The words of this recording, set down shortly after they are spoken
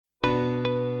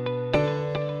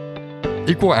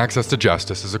Equal access to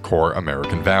justice is a core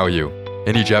American value.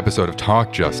 In each episode of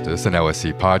Talk Justice, an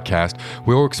LSC podcast,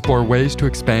 we'll explore ways to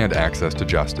expand access to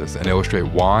justice and illustrate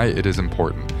why it is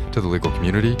important to the legal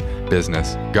community,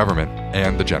 business, government,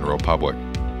 and the general public.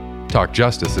 Talk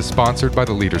Justice is sponsored by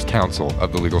the Leaders Council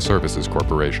of the Legal Services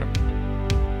Corporation.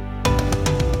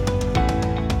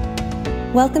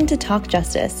 Welcome to Talk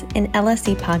Justice, an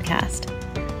LSC podcast.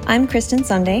 I'm Kristen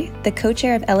Sunday, the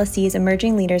co-chair of LSC's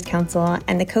Emerging Leaders Council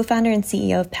and the co-founder and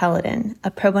CEO of Paladin, a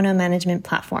pro bono management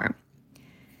platform.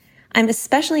 I'm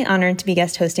especially honored to be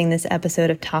guest hosting this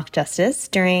episode of Talk Justice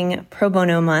during Pro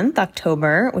Bono Month,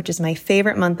 October, which is my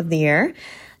favorite month of the year,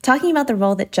 talking about the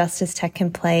role that justice tech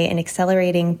can play in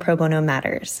accelerating pro bono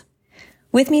matters.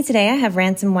 With me today, I have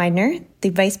Ransom Widener, the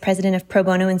Vice President of Pro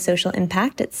Bono and Social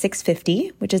Impact at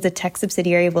 650, which is a tech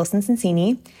subsidiary of Wilson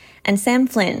Sonsini, and Sam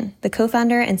Flynn, the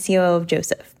co-founder and COO of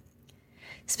Joseph.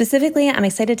 Specifically, I'm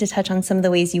excited to touch on some of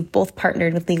the ways you've both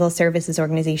partnered with legal services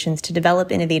organizations to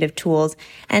develop innovative tools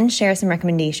and share some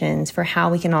recommendations for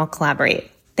how we can all collaborate.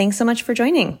 Thanks so much for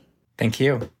joining. Thank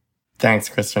you. Thanks,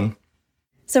 Kristen.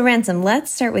 So Ransom,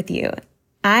 let's start with you.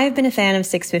 I've been a fan of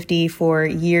 650 for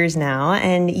years now,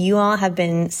 and you all have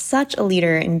been such a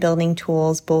leader in building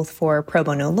tools both for pro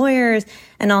bono lawyers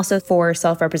and also for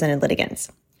self-represented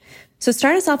litigants. So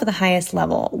start us off at the highest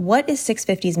level. What is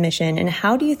 650's mission, and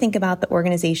how do you think about the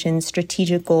organization's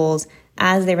strategic goals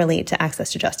as they relate to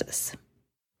access to justice?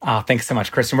 Thanks so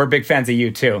much, Kristen. We're big fans of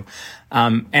you too.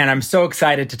 And I'm so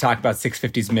excited to talk about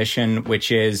 650's mission,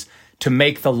 which is to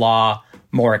make the law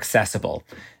more accessible.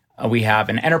 We have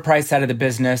an enterprise side of the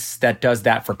business that does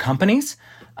that for companies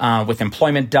with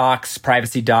employment docs,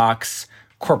 privacy docs,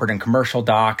 corporate and commercial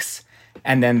docs.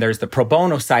 And then there's the pro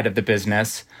bono side of the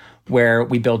business where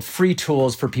we build free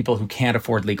tools for people who can't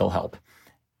afford legal help.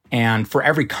 And for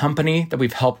every company that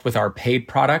we've helped with our paid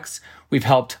products, we've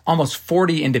helped almost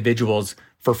 40 individuals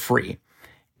for free.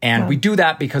 And we do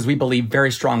that because we believe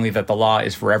very strongly that the law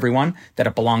is for everyone, that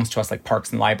it belongs to us like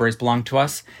parks and libraries belong to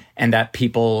us, and that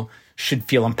people should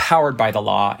feel empowered by the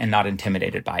law and not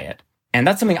intimidated by it. And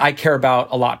that's something I care about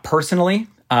a lot personally.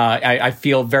 I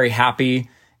feel very happy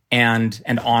and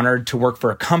honored to work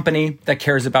for a company that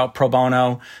cares about pro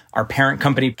bono. Our parent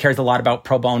company cares a lot about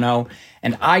pro bono.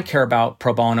 And I care about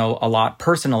pro bono a lot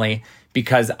personally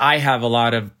because I have a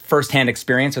lot of firsthand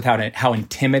experience with how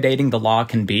intimidating the law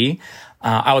can be.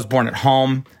 I was born at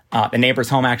home. The neighbor's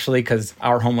home, actually, because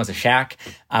our home was a shack.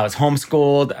 I was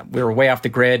homeschooled. We were way off the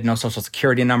grid, no social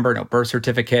security number, no birth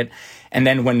certificate. And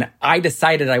then when I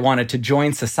decided I wanted to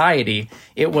join society,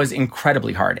 it was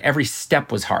incredibly hard. Every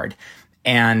step was hard.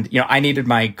 And, I needed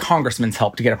my congressman's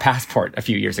help to get a passport a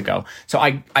few years ago. So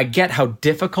I get how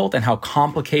difficult and how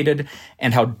complicated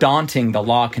and how daunting the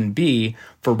law can be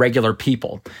for regular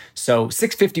people. So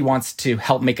 650 wants to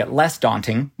help make it less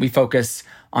daunting. We focus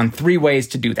on 3 ways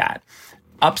to do that.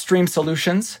 Upstream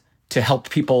solutions to help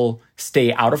people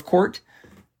stay out of court,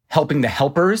 helping the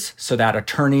helpers so that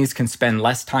attorneys can spend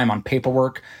less time on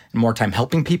paperwork and more time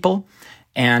helping people,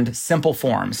 and simple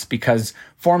forms, because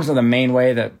forms are the main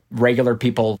way that regular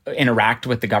people interact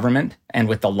with the government and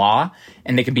with the law,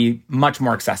 and they can be much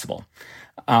more accessible.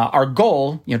 Our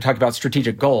goal, talk about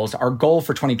strategic goals, our goal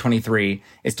for 2023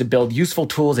 is to build useful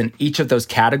tools in each of those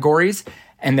categories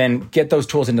and then get those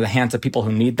tools into the hands of people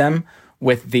who need them,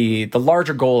 with the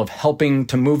larger goal of helping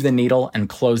to move the needle and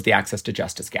close the access to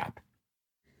justice gap.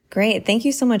 Great. Thank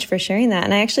you so much for sharing that.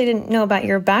 And I actually didn't know about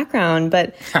your background,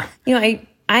 but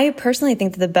I personally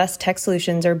think that the best tech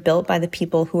solutions are built by the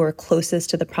people who are closest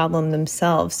to the problem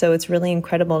themselves. So it's really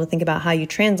incredible to think about how you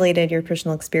translated your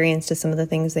personal experience to some of the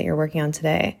things that you're working on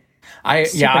today. I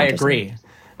agree.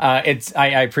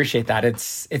 I appreciate that.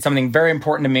 It's something very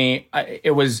important to me.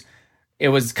 It was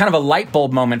kind of a light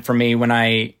bulb moment for me when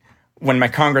my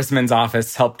congressman's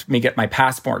office helped me get my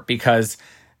passport, because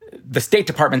the State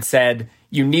Department said,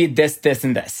 you need this, this,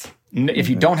 and this. If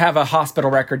you don't have a hospital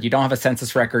record, you don't have a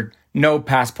census record, no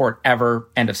passport ever,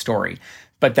 end of story.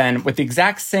 But then with the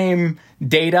exact same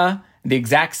data, the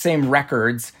exact same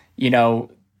records, 2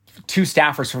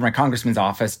 staffers from my congressman's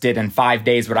office did in 5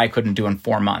 days what I couldn't do in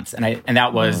 4 months. And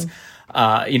that was,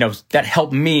 that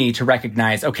helped me to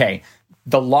recognize, okay,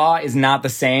 the law is not the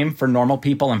same for normal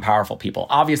people and powerful people.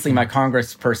 Obviously, my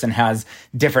congressperson has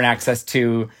different access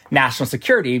to national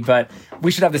security, but we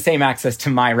should have the same access to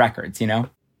my records,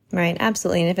 Right,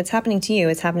 absolutely. And if it's happening to you,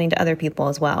 it's happening to other people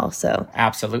as well. So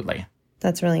absolutely.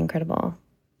 That's really incredible.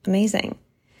 Amazing.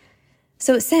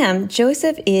 So Sam,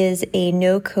 Joseph is a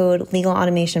no-code legal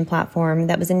automation platform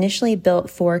that was initially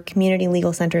built for community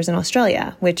legal centers in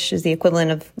Australia, which is the equivalent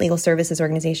of legal services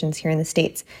organizations here in the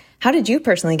States. How did you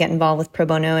personally get involved with pro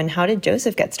bono, and how did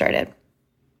Joseph get started?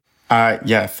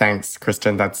 Yeah, thanks,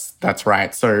 Kristen. That's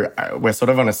right. So we're sort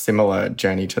of on a similar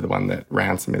journey to the one that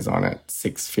Ransom is on at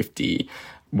 650,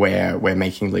 where we're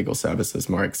making legal services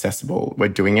more accessible. We're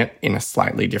doing it in a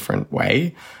slightly different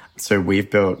way. So we've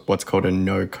built what's called a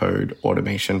no-code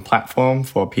automation platform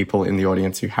for people in the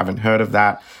audience who haven't heard of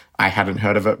that. I hadn't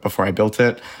heard of it before I built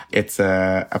it. It's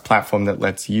a platform that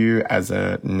lets you, as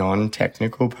a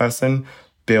non-technical person,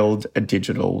 build a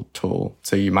digital tool.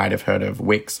 So you might have heard of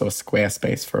Wix or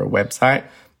Squarespace for a website.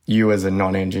 You as a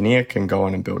non-engineer can go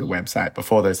on and build a website.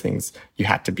 Before those things, you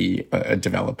had to be a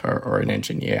developer or an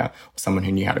engineer or someone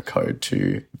who knew how to code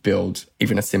to build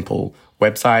even a simple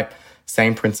website.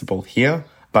 Same principle here,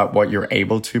 but what you're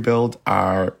able to build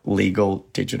are legal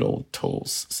digital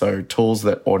tools. So tools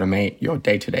that automate your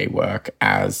day-to-day work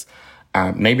as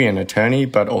maybe an attorney,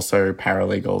 but also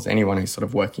paralegals, anyone who's sort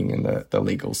of working in the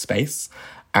legal space.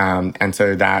 And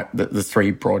so that the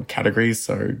three broad categories,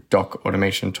 so doc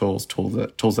automation tools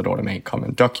that automate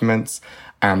common documents,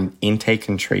 intake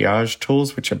and triage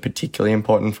tools, which are particularly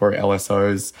important for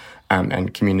LSOs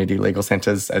and community legal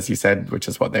centres, as you said, which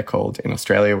is what they're called in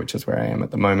Australia, which is where I am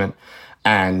at the moment,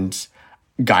 and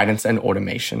guidance and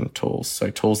automation tools,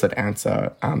 so tools that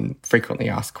answer frequently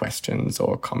asked questions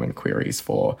or common queries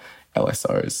for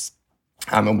LSOs.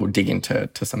 And we'll dig into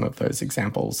some of those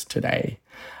examples today.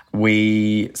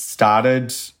 We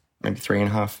started maybe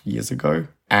 3.5 years ago,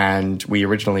 and we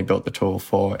originally built the tool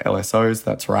for LSOs.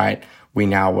 That's right. We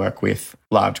now work with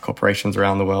large corporations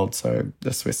around the world, so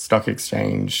the Swiss Stock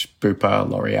Exchange, Bupa,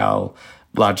 L'Oreal,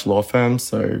 large law firms,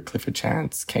 so Clifford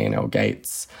Chance, K&L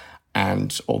Gates,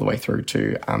 and all the way through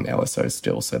to LSOs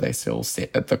still. So they still sit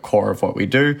at the core of what we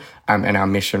do. And our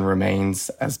mission remains,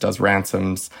 as does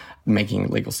Ransom's, making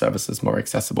legal services more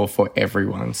accessible for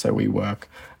everyone. So we work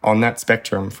on that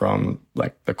spectrum from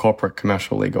like the corporate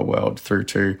commercial legal world through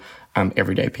to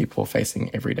everyday people facing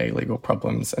everyday legal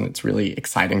problems. And it's really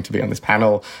exciting to be on this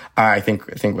panel. I think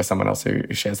with someone else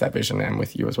who shares that vision, and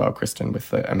with you as well, Kristen, with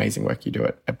the amazing work you do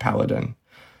at Paladin.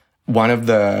 One of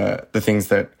the things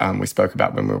that we spoke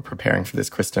about when we were preparing for this,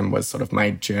 Kristen, was sort of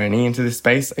my journey into this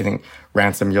space. I think,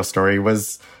 Ransom, your story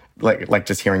was like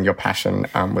just hearing your passion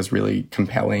was really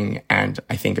compelling. And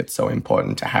I think it's so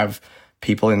important to have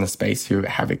people in the space who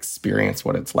have experienced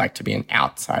what it's like to be an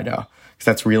outsider. Because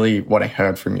that's really what I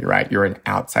heard from you, right? You're an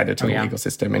outsider to the legal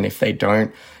system. And if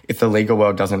the legal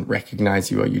world doesn't recognize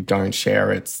you, or you don't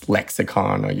share its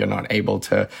lexicon, or you're not able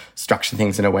to structure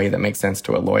things in a way that makes sense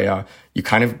to a lawyer, you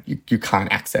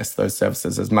can't access those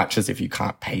services as much as if you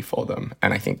can't pay for them.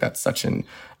 And I think that's such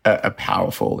a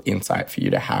powerful insight for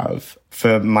you to have.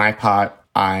 For my part,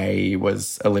 I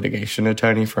was a litigation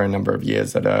attorney for a number of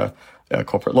years at a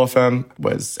corporate law firm,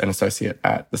 was an associate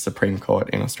at the Supreme Court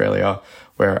in Australia,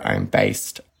 where I'm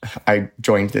based. I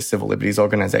joined this civil liberties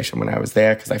organization when I was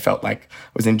there because I felt like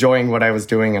I was enjoying what I was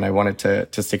doing and I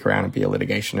wanted to stick around and be a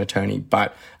litigation attorney.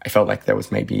 But I felt like there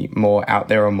was maybe more out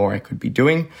there or more I could be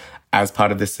doing. As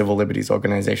part of this civil liberties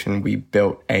organization, we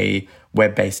built a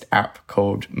web-based app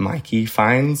called Mikey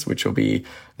Fines, which will be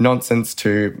nonsense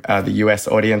to the US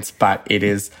audience, but it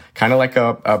is kind of like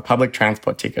a public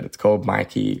transport ticket. It's called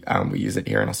Mikey. We use it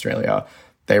here in Australia.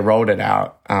 They rolled it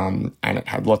out and it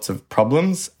had lots of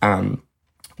problems.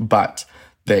 But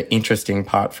the interesting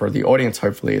part for the audience,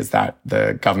 hopefully, is that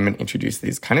the government introduced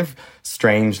these kind of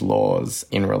strange laws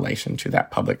in relation to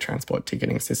that public transport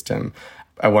ticketing system.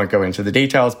 I won't go into the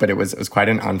details, but it was quite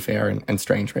an unfair and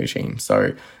strange regime.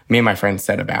 So me and my friends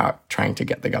set about trying to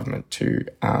get the government to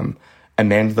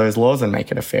amend those laws and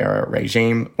make it a fairer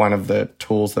regime. One of the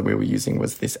tools that we were using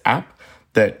was this app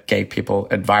that gave people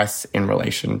advice in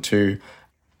relation to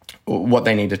what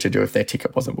they needed to do if their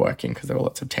ticket wasn't working, because there were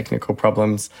lots of technical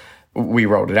problems. We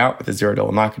rolled it out with a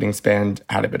 $0 marketing spend,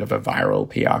 had a bit of a viral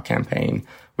PR campaign.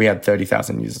 We had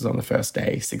 30,000 users on the first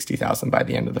day, 60,000 by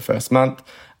the end of the first month.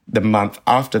 The month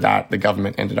after that, the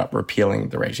government ended up repealing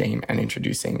the regime and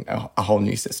introducing a whole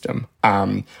new system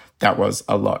that was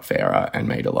a lot fairer and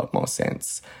made a lot more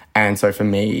sense. And so for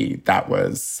me, that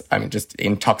was, just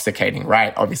intoxicating,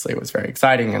 right? Obviously, it was very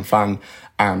exciting and fun,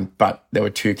 but there were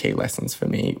two key lessons for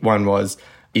me. One was,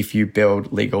 if you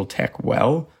build legal tech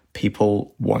well,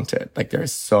 people want it. Like, there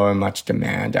is so much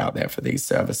demand out there for these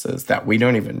services that we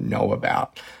don't even know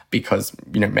about because,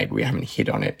 maybe we haven't hit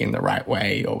on it in the right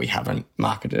way, or we haven't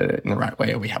marketed it in the right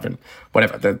way, or we haven't,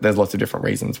 whatever. There's lots of different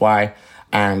reasons why.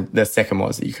 And the second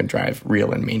was that you can drive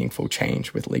real and meaningful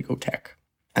change with legal tech.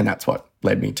 And that's what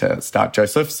led me to start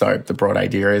Joseph. So the broad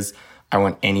idea is, I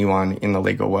want anyone in the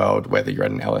legal world, whether you're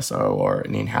at an LSO or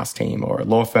an in-house team or a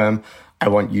law firm, I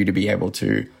want you to be able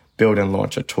to build and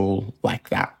launch a tool like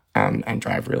that and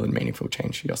drive real and meaningful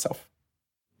change for yourself.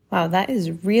 Wow, that is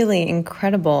really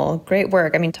incredible. Great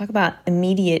work. I mean, talk about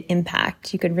immediate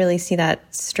impact. You could really see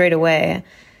that straight away.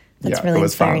 That's really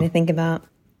inspiring to think about.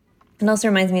 It also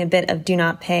reminds me a bit of Do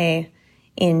Not Pay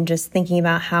in just thinking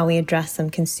about how we address some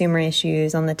consumer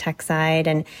issues on the tech side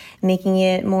and making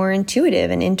it more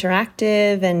intuitive and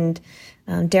interactive and,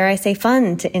 dare I say,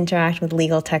 fun to interact with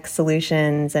legal tech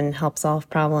solutions and help solve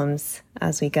problems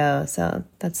as we go. So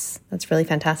that's really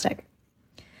fantastic.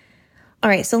 All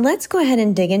right, so let's go ahead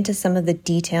and dig into some of the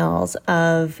details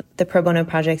of the pro bono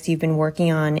projects you've been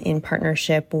working on in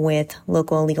partnership with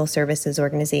local legal services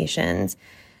organizations.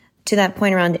 To that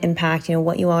point around impact,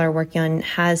 what you all are working on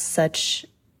has such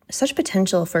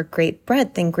potential for great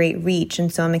breadth and great reach.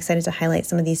 And so I'm excited to highlight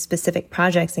some of these specific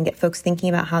projects and get folks thinking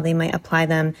about how they might apply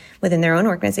them within their own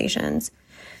organizations.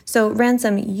 So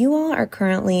Ransom, you all are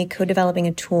currently co-developing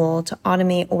a tool to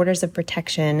automate orders of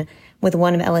protection with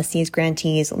one of LSC's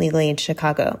grantees, Legal Aid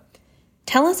Chicago.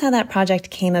 Tell us how that project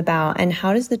came about and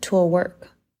how does the tool work?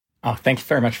 Oh, thank you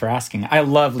very much for asking. I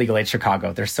love Legal Aid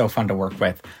Chicago. They're so fun to work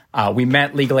with. We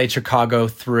met Legal Aid Chicago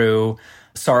through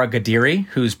Sara Gadiri,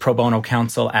 who's pro bono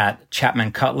counsel at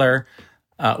Chapman Cutler,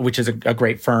 which is a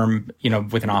great firm,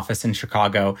 with an office in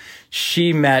Chicago.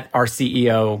 She met our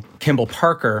CEO, Kimball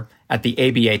Parker, at the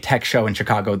ABA Tech Show in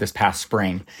Chicago this past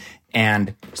spring.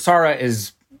 And Sara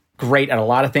is great at a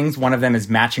lot of things. One of them is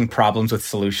matching problems with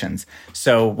solutions.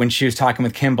 So when she was talking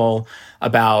with Kimball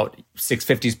about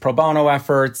 650's pro bono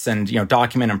efforts and,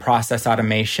 document and process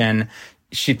automation,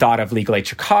 she thought of Legal Aid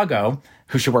Chicago,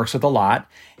 who she works with a lot.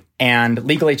 And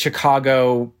Legal Aid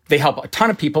Chicago, they help a ton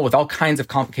of people with all kinds of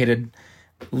complicated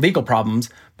legal problems.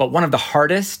 But one of the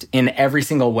hardest in every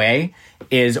single way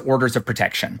is orders of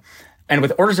protection. And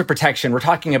with orders of protection, we're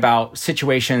talking about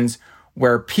situations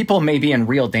where people may be in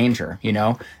real danger,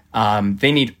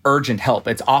 they need urgent help.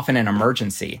 It's often an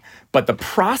emergency. But the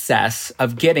process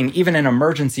of getting even an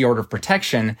emergency order of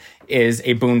protection is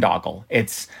a boondoggle.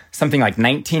 It's something like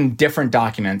 19 different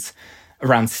documents,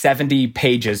 around 70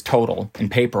 pages total in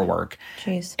paperwork.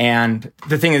 Jeez. And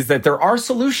the thing is that there are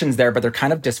solutions there, but they're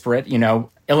kind of disparate.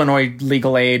 Illinois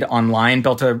Legal Aid Online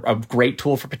built a great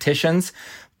tool for petitions,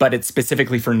 but it's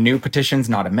specifically for new petitions,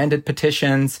 not amended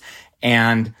petitions.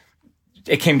 And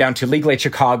it came down to Legal Aid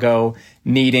Chicago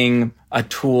needing a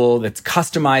tool that's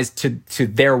customized to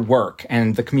their work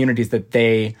and the communities that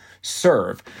they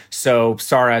serve. So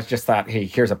Sara just thought, hey,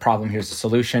 here's a problem, here's a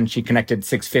solution. She connected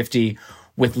 650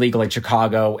 with Legal Aid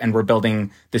Chicago, and we're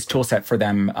building this tool set for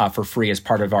them for free as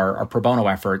part of our pro bono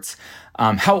efforts.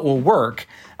 How it will work,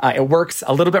 it works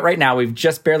a little bit right now. We've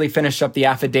just barely finished up the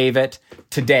affidavit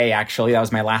today, actually. That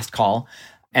was my last call.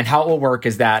 And how it will work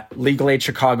is that Legal Aid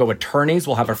Chicago attorneys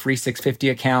will have a free 650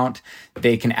 account.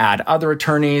 They can add other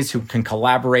attorneys who can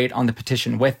collaborate on the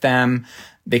petition with them.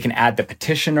 They can add the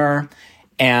petitioner.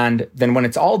 And then when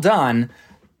it's all done,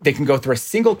 they can go through a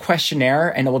single questionnaire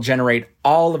and it will generate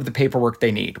all of the paperwork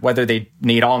they need, whether they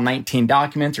need all 19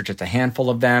 documents or just a handful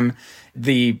of them.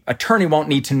 The attorney won't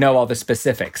need to know all the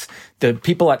specifics. The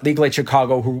people at Legal Aid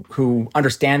Chicago who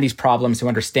understand these problems, who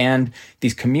understand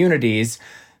these communities,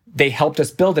 they helped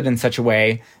us build it in such a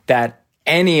way that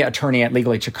any attorney at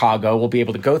Legal Aid Chicago will be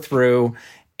able to go through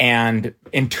and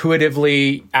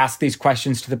intuitively ask these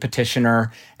questions to the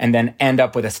petitioner and then end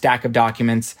up with a stack of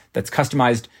documents that's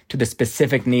customized to the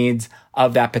specific needs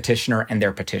of that petitioner and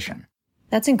their petition.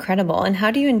 That's incredible. And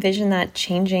how do you envision that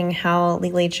changing how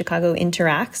Legal Aid Chicago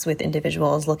interacts with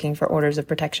individuals looking for orders of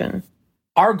protection?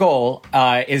 Our goal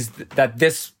is that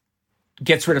this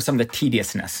gets rid of some of the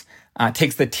tediousness,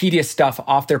 takes the tedious stuff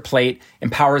off their plate,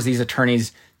 empowers these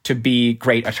attorneys to be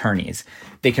great attorneys.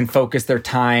 They can focus their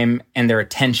time and their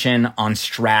attention on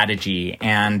strategy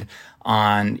and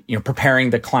on, preparing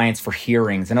the clients for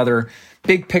hearings and other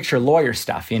big picture lawyer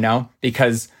stuff,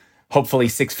 because hopefully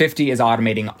 650 is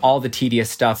automating all the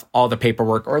tedious stuff, all the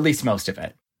paperwork, or at least most of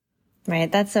it.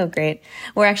 Right. That's so great.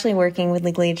 We're actually working with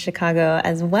Legal Aid Chicago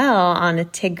as well on a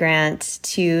TIG grant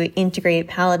to integrate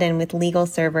Paladin with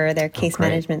LegalServer, their case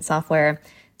management software,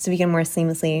 so we can more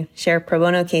seamlessly share pro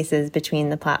bono cases between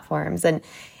the platforms. And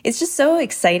it's just so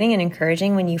exciting and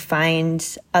encouraging when you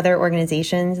find other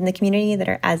organizations in the community that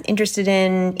are as interested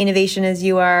in innovation as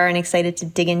you are and excited to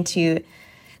dig into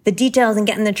the details and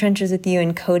get in the trenches with you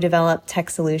and co-develop tech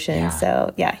solutions. Yeah.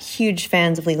 So huge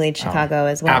fans of Legal Aid Chicago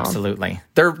as well. Absolutely.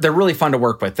 They're really fun to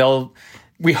work with.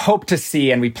 We hope to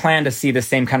see, and we plan to see, the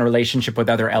same kind of relationship with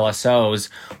other LSOs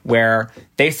where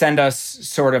they send us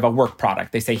sort of a work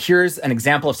product. They say, here's an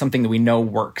example of something that we know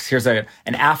works. Here's an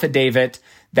affidavit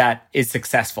that is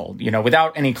successful,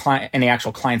 without any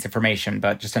actual client's information,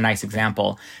 but just a nice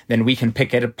example, then we can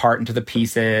pick it apart into the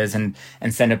pieces and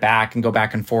send it back and go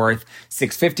back and forth.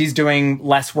 650 is doing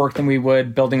less work than we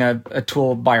would building a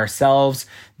tool by ourselves.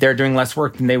 They're doing less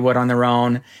work than they would on their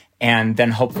own. And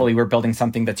then hopefully we're building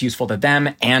something that's useful to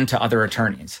them and to other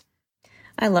attorneys.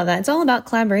 I love that. It's all about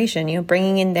collaboration,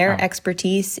 bringing in their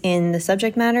expertise in the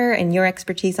subject matter and your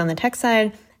expertise on the tech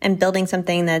side and building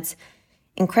something that's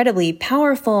incredibly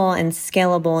powerful and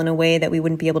scalable in a way that we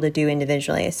wouldn't be able to do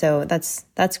individually. So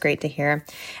that's great to hear.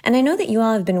 And I know that you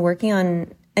all have been working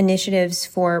on initiatives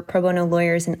for pro bono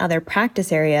lawyers in other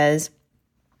practice areas,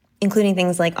 including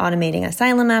things like automating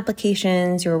asylum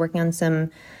applications. You were working on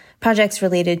some projects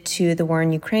related to the war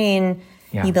in Ukraine.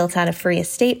 Yeah. You built out a free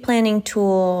estate planning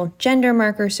tool, gender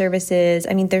marker services.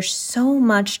 I mean, there's so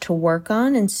much to work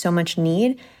on and so much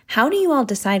need. How do you all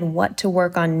decide what to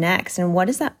work on next? And what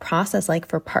is that process like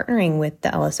for partnering with the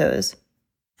LSOs?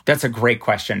 That's a great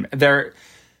question.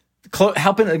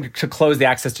 Helping to close the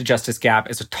access to justice gap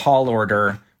is a tall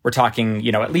order. We're talking,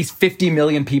 at least 50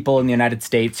 million people in the United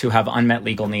States who have unmet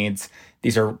legal needs.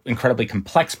 These are incredibly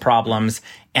complex problems,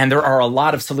 and there are a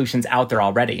lot of solutions out there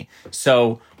already.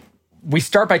 So we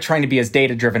start by trying to be as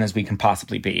data-driven as we can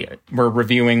possibly be. We're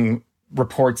reviewing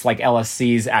reports like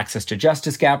LSC's Access to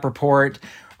Justice Gap report,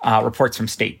 reports from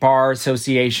state bar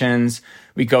associations.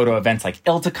 We go to events like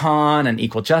ILTACON, an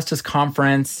Equal Justice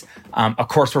Conference. Of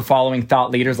course, we're following thought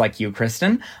leaders like you,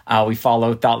 Kristen. We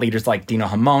follow thought leaders like Dino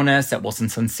Himones at Wilson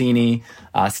Sonsini,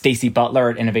 Stacey Butler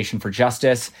at Innovation for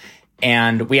Justice.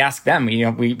 And we ask them,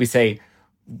 we say,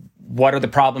 what are the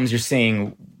problems you're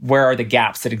seeing? Where are the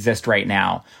gaps that exist right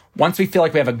now? Once we feel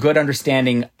like we have a good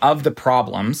understanding of the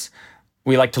problems,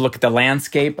 we like to look at the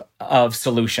landscape of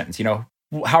solutions.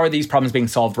 How are these problems being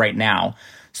solved right now?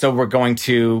 So we're going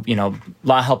to,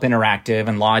 Law Help Interactive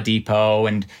and Law Depot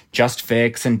and Just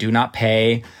Fix and Do Not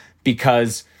Pay,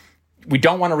 because we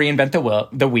don't want to reinvent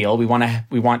the wheel. We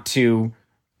want to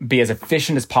be as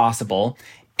efficient as possible.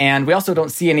 And we also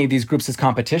don't see any of these groups as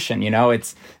competition.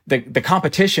 It's the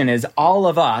competition is all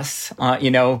of us,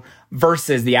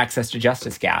 versus the access to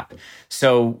justice gap.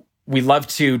 So we love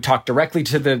to talk directly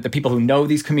to the people who know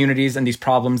these communities and these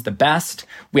problems the best.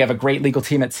 We have a great legal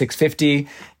team at 650,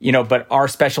 but our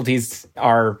specialties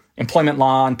are employment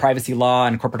law and privacy law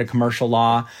and corporate and commercial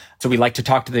law. So we like to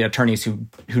talk to the attorneys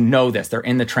who know this. They're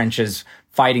in the trenches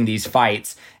fighting these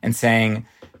fights and saying,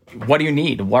 what do you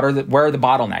need? Where are the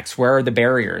bottlenecks? Where are the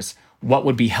barriers? What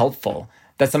would be helpful?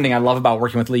 That's something I love about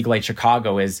working with Legal Aid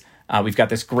Chicago is we've got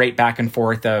this great back and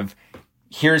forth of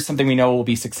here's something we know will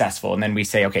be successful. And then we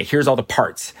say, okay, here's all the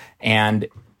parts and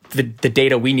the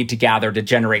data we need to gather to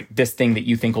generate this thing that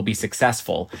you think will be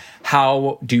successful.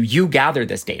 How do you gather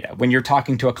this data? When you're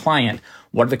talking to a client,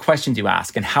 what are the questions you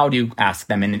ask and how do you ask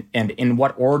them? And in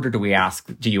what order do you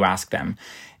ask them?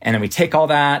 And then we take all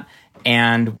that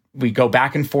and we go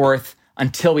back and forth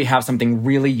until we have something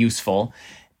really useful.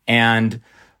 And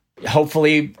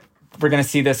hopefully we're going to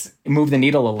see this move the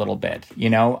needle a little bit.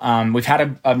 We've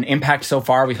had an impact so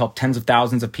far. We've helped tens of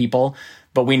thousands of people,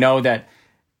 but we know that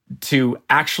to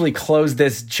actually close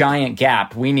this giant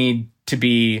gap, we need to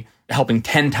be helping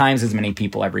 10 times as many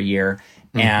people every year.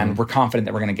 And we're confident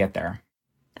that we're going to get there.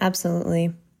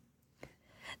 Absolutely.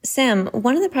 Sam,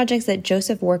 one of the projects that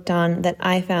Joseph worked on that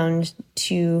I found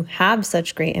to have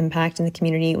such great impact in the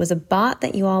community was a bot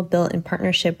that you all built in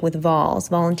partnership with VOLS,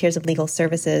 Volunteers of Legal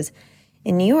Services,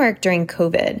 in New York during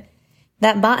COVID.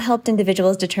 That bot helped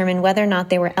individuals determine whether or not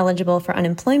they were eligible for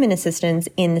unemployment assistance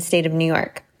in the state of New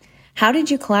York. How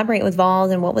did you collaborate with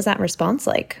VOLS and what was that response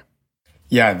like?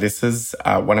 Yeah, this is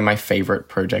one of my favorite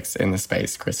projects in the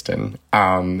space, Kristen.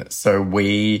 So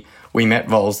we met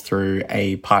VOLS through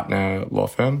a partner law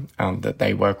firm that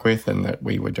they work with and that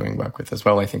we were doing work with as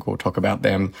well. I think we'll talk about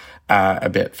them a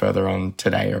bit further on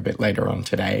today or a bit later on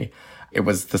today. It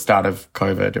was the start of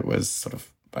COVID. It was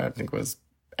I think it was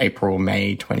April,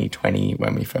 May 2020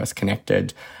 when we first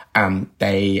connected.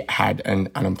 They had an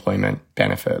unemployment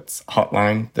benefits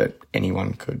hotline that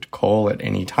anyone could call at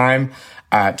any time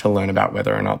to learn about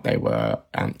whether or not they were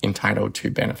entitled to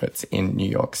benefits in New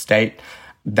York State.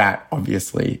 That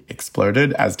obviously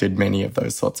exploded, as did many of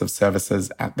those sorts of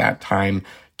services at that time,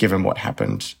 given what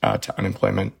happened to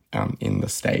unemployment in the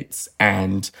States.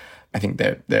 And I think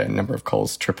the number of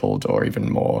calls tripled or even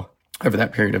more over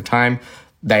that period of time.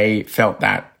 They felt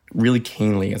that really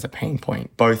keenly as a pain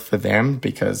point, both for them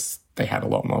because they had a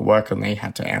lot more work and they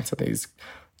had to answer these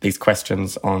these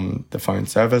questions on the phone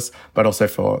service, but also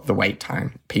for the wait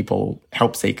time. People,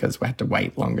 help seekers, had to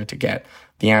wait longer to get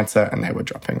the answer, and they were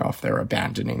dropping off. They were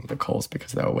abandoning the calls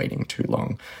because they were waiting too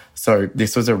long. So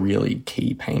this was a really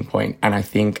key pain point. And I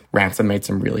think Ransom made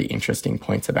some really interesting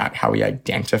points about how we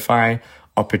identify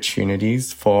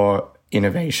opportunities for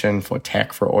innovation, for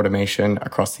tech, for automation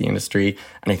across the industry.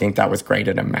 And I think that was great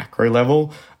at a macro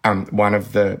level. One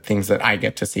of the things that I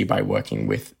get to see by working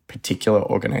with particular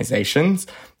organizations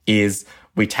is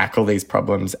we tackle these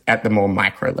problems at the more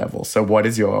micro level. So what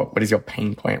is your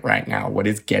pain point right now? What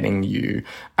is getting you,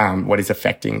 what is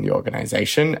affecting the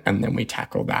organization? And then we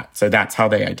tackle that. So that's how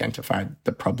they identified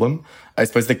the problem. I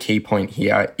suppose the key point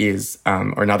here is,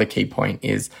 or another key point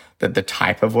is that the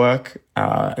type of work,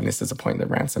 and this is a point that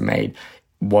Ransom made,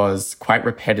 was quite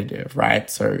repetitive, right?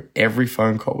 So every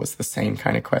phone call was the same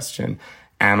kind of question.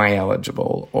 Am I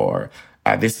eligible? Or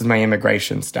this is my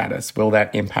immigration status. Will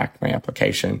that impact my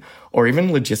application? Or even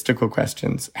logistical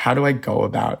questions. How do I go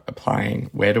about applying?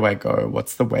 Where do I go?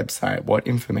 What's the website? What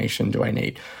information do I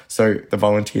need? So the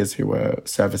volunteers who were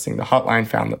servicing the hotline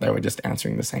found that they were just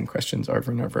answering the same questions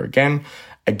over and over again.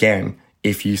 Again,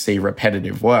 if you see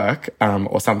repetitive work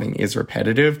or something is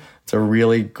repetitive, it's a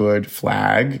really good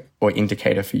flag or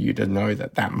indicator for you to know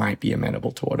that that might be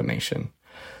amenable to automation.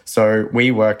 So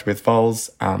we worked with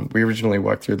Vols. We originally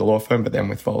worked through the law firm, but then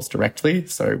with Vols directly.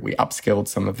 So we upskilled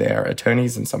some of their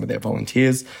attorneys and some of their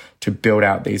volunteers to build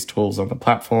out these tools on the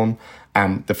platform.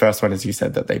 The first one, as you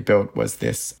said, that they built was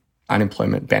this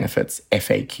unemployment benefits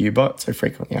FAQ bot, so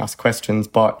frequently asked questions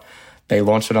bot. They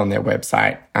launched it on their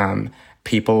website.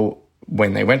 People,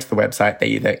 when they went to the website, they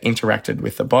either interacted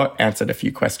with the bot, answered a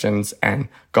few questions and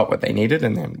got what they needed,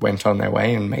 and then went on their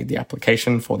way and made the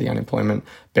application for the unemployment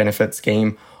benefit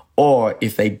scheme. Or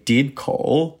if they did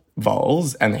call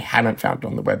Vols and they hadn't found it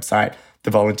on the website, the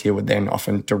volunteer would then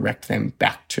often direct them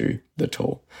back to the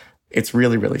tool. It's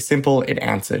really, really simple. It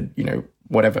answered,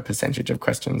 whatever percentage of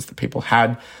questions that people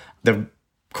had. The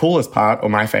coolest part, or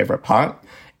my favorite part,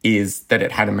 is that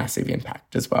it had a massive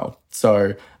impact as well.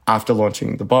 So after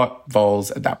launching the bot,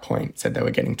 Vols at that point said they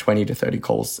were getting 20 to 30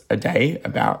 calls a day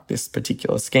about this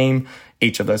particular scheme.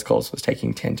 Each of those calls was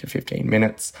taking 10 to 15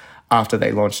 minutes. After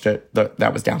they launched it,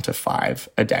 that was down to 5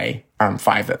 a day,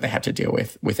 5 that they had to deal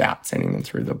with without sending them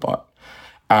through the bot.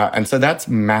 And so that's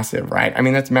massive, right? I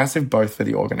mean, that's massive both for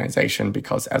the organization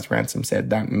because, as Ransom said,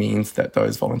 that means that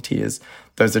those volunteers,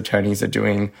 those attorneys are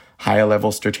doing higher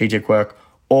level strategic work,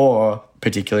 or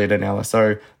particularly at an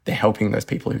LSO, they're helping those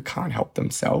people who can't help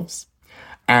themselves.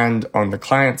 And on the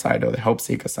client side or the help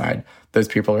seeker side, those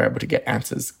people are able to get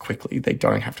answers quickly. They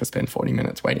don't have to spend 40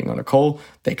 minutes waiting on a call.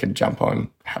 They can jump on,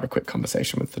 have a quick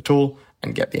conversation with the tool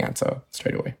and get the answer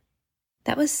straight away.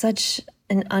 That was such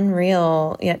an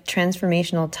unreal yet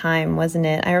transformational time, wasn't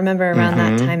it? I remember around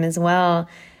that time as well.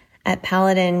 At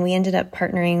Paladin, we ended up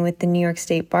partnering with the New York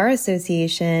State Bar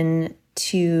Association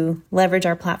to leverage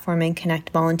our platform and connect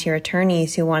volunteer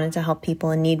attorneys who wanted to help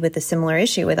people in need with a similar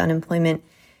issue with unemployment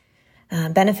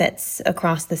benefits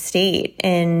across the state.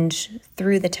 And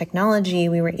through the technology,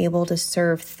 we were able to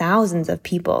serve thousands of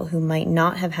people who might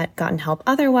not have gotten help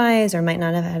otherwise or might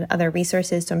not have had other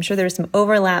resources. So I'm sure there's some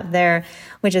overlap there,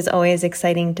 which is always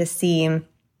exciting to see.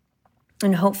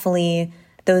 And hopefully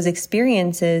those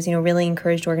experiences, really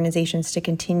encouraged organizations to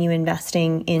continue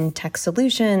investing in tech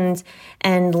solutions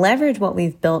and leverage what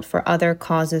we've built for other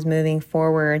causes moving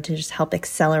forward to just help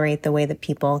accelerate the way that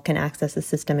people can access the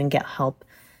system and get help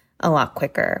a lot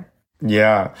quicker.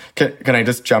 Yeah. Can I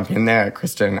just jump in there,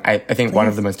 Kristen? I think one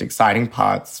of the most exciting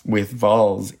parts with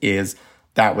Vols is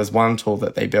that was one tool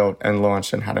that they built and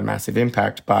launched and had a massive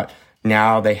impact, but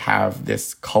now they have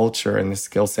this culture and this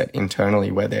skill set internally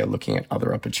where they're looking at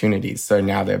other opportunities. So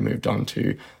now they've moved on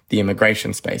to the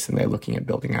immigration space and they're looking at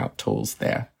building out tools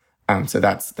there. So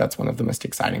that's one of the most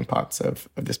exciting parts of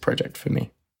this project for me.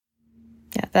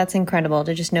 Yeah, that's incredible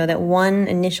to just know that one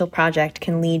initial project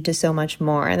can lead to so much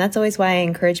more. And that's always why I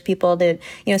encourage people to,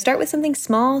 start with something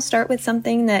small, start with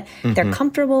something that they're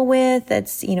comfortable with,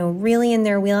 that's, really in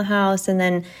their wheelhouse. And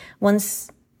then once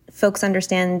folks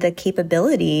understand the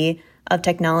capability of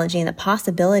technology and the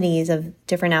possibilities of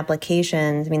different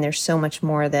applications, there's so much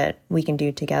more that we can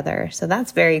do together. So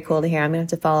that's very cool to hear. I'm going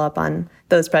to have to follow up on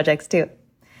those projects too.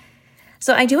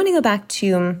 So I do want to go back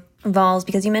to Vols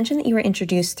because you mentioned that you were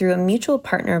introduced through a mutual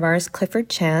partner of ours, Clifford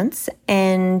Chance,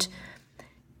 and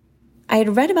I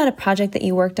had read about a project that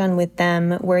you worked on with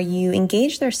them where you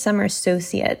engaged their summer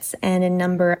associates and a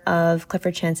number of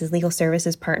Clifford Chance's legal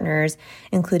services partners,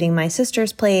 including My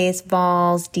Sister's Place,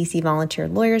 Vols, DC Volunteer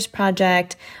Lawyers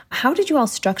Project. How did you all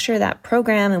structure that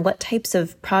program and what types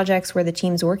of projects were the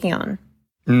teams working on?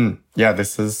 Yeah,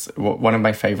 this is one of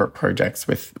my favorite projects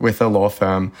with a law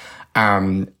firm.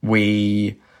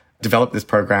 We developed this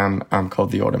program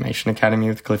called the Automation Academy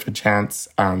with Clifford Chance.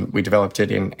 We developed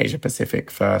it in Asia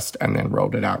Pacific first and then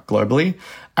rolled it out globally.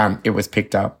 It was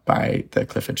picked up by the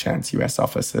Clifford Chance US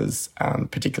offices,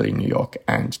 particularly New York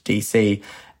and DC.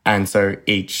 And so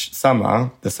each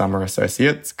summer, the summer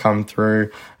associates come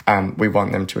through. We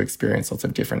want them to experience lots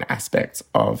of different aspects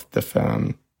of the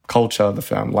firm culture, the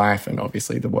firm life, and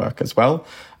obviously the work as well.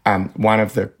 One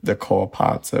of the core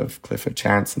parts of Clifford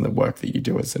Chance and the work that you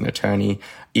do as an attorney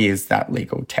is that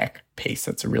legal tech piece.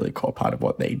 It's a really core part of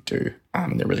what they do.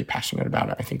 They're really passionate about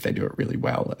it. I think they do it really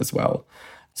well as well.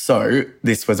 So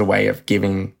this was a way of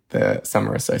giving the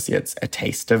summer associates a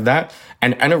taste of that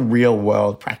and a real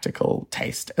world practical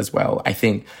taste as well. I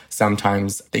think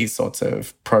sometimes these sorts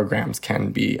of programs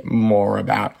can be more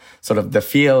about sort of the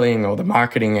feeling or the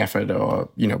marketing effort or,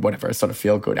 whatever sort of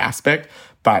feel good aspect.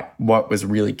 But what was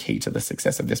really key to the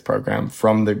success of this program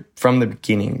from the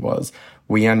beginning was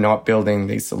we are not building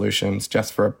these solutions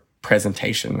just for a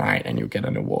presentation night and you'll get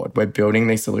an award. We're building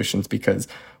these solutions because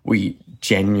we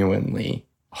genuinely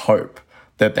hope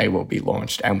that they will be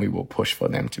launched and we will push for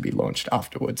them to be launched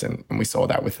afterwards. And we saw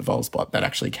that with the Volsbot that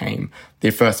actually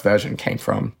the first version came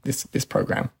from this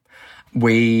program.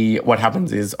 What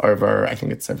happens is I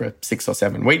think it's over 6 or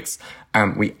 7 weeks,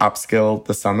 we upskill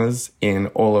the summers in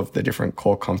all of the different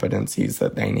core competencies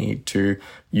that they need to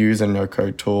use a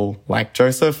no-code tool like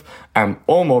Joseph,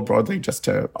 or more broadly, just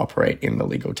to operate in the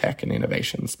legal tech and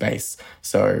innovation space.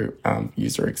 So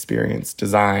user experience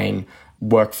design,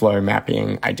 workflow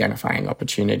mapping, identifying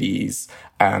opportunities,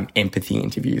 empathy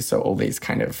interviews. So all these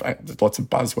kind of lots of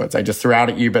buzzwords I just threw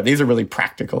out at you, but these are really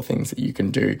practical things that you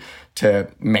can do to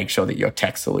make sure that your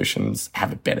tech solutions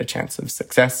have a better chance of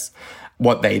success.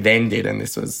 What they then did, and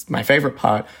this was my favorite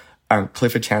part,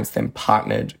 Clifford Chance then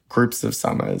partnered groups of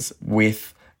summers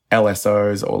with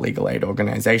LSOs or legal aid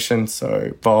organizations.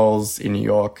 So Vols in New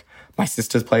York, My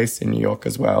Sister's Place in New York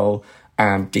as well,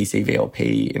 DC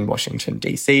VLP in Washington,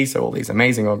 DC. So all these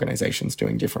amazing organizations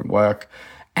doing different work,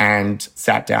 and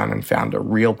sat down and found a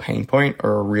real pain point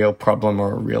or a real problem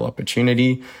or a real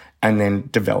opportunity, and then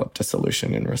developed a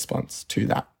solution in response to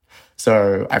that.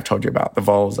 So I've told you about the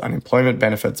Vols unemployment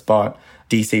benefits bot.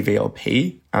 DC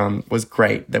VLP was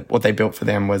great. What they built for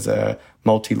them was a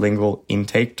multilingual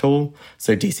intake tool.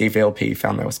 So DC VLP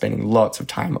found they were spending lots of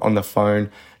time on the phone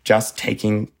just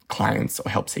taking clients or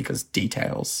help seekers'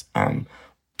 details.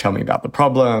 Tell me about the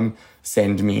problem,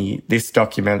 send me this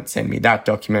document, send me that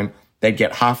document. They'd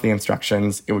get half the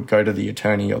instructions. It would go to the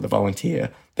attorney or the volunteer.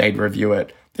 They'd review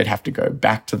it. They'd have to go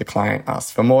back to the client,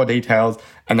 ask for more details,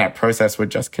 and that process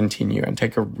would just continue and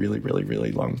take a really, really,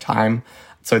 really long time.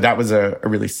 So that was a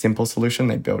really simple solution.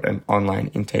 They built an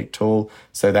online intake tool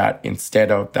so that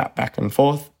instead of that back and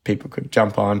forth, people could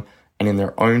jump on and in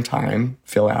their own time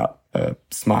fill out a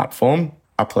smart form,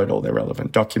 upload all their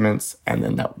relevant documents, and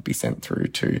then that would be sent through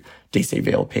to DC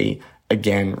VLP,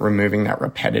 again, removing that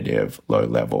repetitive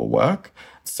low-level work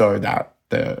so that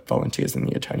the volunteers and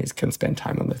the attorneys can spend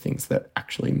time on the things that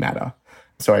actually matter.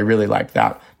 So I really like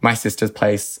that. My Sister's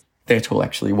Place, their tool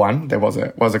actually won. There was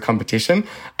a competition.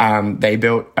 They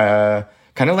built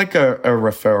kind of like a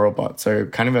referral bot, so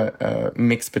kind of a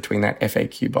mix between that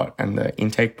FAQ bot and the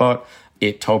intake bot.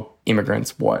 It told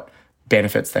immigrants what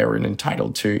benefits they were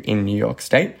entitled to in New York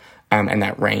State. And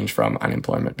that range from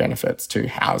unemployment benefits to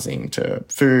housing, to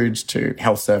food, to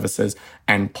health services,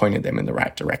 and pointed them in the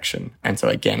right direction. And so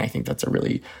again, I think that's a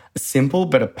really simple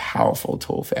but a powerful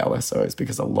tool for LSOs,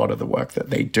 because a lot of the work that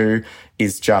they do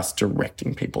is just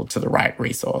directing people to the right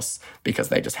resource because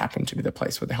they just happen to be the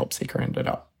place where the help seeker ended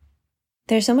up.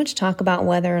 There's so much talk about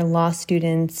whether law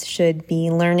students should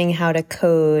be learning how to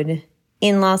code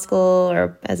in law school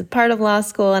or as a part of law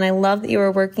school. And I love that you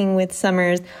were working with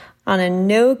Summers on a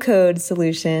no-code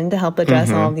solution to help address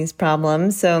all of these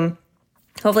problems. So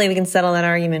hopefully we can settle that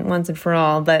argument once and for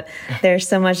all. But there's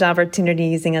so much opportunity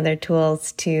using other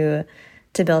tools to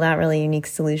build out really unique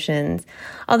solutions.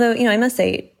 Although, I must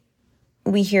say,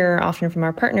 we hear often from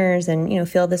our partners and,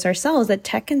 feel this ourselves, that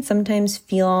tech can sometimes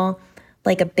feel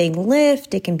like a big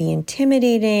lift. It can be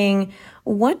intimidating.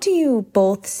 What do you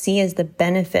both see as the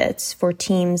benefits for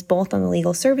teams, both on the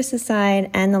legal services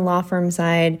side and the law firm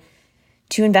side,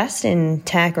 to invest in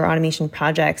tech or automation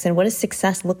projects? And what does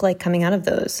success look like coming out of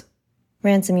those?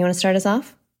 Ransom, you want to start us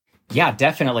off? Yeah,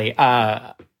 definitely.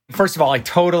 First of all, I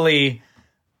totally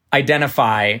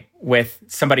identify with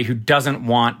somebody who doesn't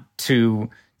want to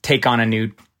take on a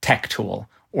new tech tool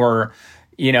or,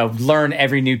 learn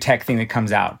every new tech thing that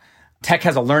comes out. Tech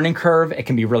has a learning curve. It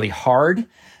can be really hard.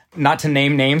 Not to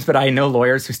name names, but I know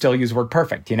lawyers who still use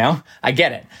WordPerfect, I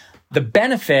get it. The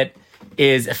benefit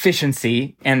is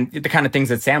efficiency and the kind of things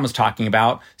that Sam was talking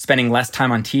about, spending less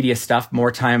time on tedious stuff,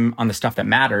 more time on the stuff that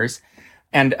matters.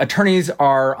 And attorneys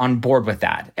are on board with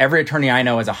that. Every attorney I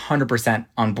know is 100%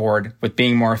 on board with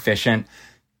being more efficient.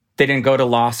 They didn't go to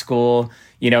law school,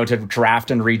 to draft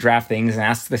and redraft things and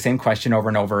ask the same question over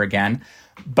and over again.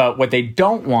 But what they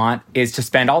don't want is to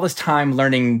spend all this time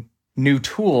learning new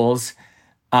tools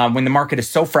when the market is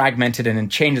so fragmented and it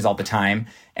changes all the time.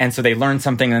 And so they learn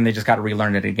something and then they just got to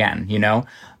relearn it again,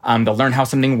 They'll learn how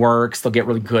something works, they'll get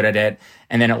really good at it,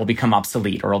 and then it will become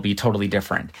obsolete or it'll be totally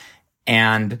different.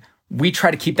 And we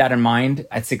try to keep that in mind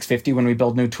at 650 when we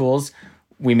build new tools.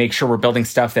 We make sure we're building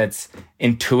stuff that's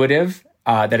intuitive,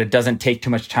 that it doesn't take too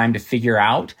much time to figure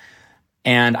out.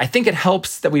 And I think it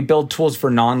helps that we build tools for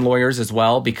non-lawyers as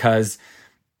well, because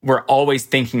we're always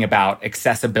thinking about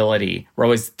accessibility. We're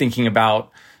always thinking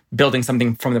about building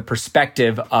something from the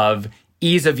perspective of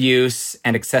ease of use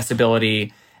and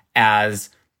accessibility as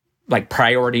like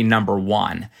priority number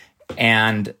one.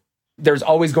 And there's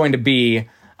always going to be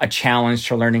a challenge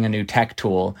to learning a new tech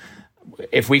tool.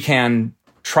 If we can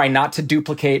try not to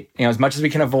duplicate, as much as we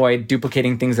can avoid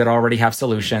duplicating things that already have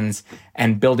solutions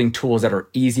and building tools that are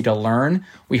easy to learn,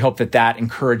 we hope that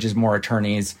encourages more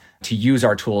attorneys to use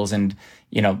our tools and,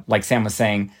 like Sam was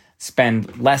saying,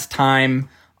 spend less time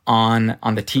on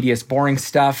the tedious, boring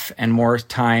stuff and more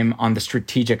time on the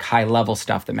strategic, high-level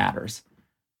stuff that matters.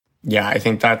 Yeah, I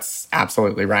think that's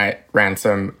absolutely right,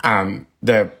 Ransom.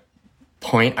 The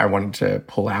point I wanted to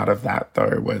pull out of that,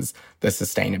 though, was the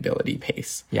sustainability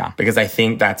piece. Yeah. Because I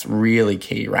think that's really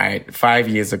key, right? 5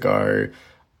 years ago,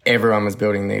 everyone was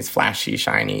building these flashy,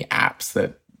 shiny apps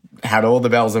that had all the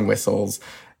bells and whistles.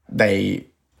 They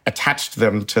attached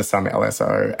them to some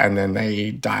LSO and then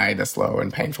they died a slow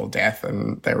and painful death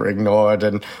and they were ignored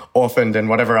and orphaned and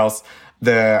whatever else.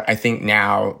 I think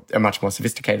now a much more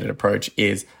sophisticated approach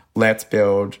is let's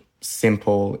build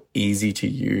simple, easy to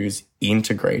use,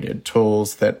 integrated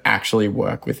tools that actually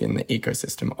work within the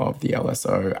ecosystem of the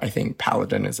LSO. I think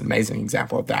Paladin is an amazing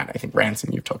example of that. I think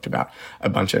Ransom, you've talked about a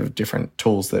bunch of different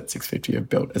tools that 650 have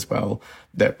built as well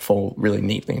that fall really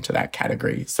neatly into that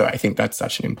category. So I think that's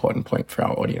such an important point for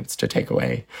our audience to take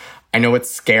away. I know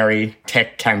it's scary.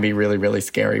 Tech can be really, really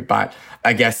scary, but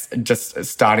I guess just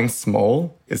starting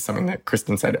small is something that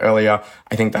Kristen said earlier.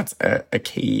 I think that's a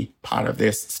key part of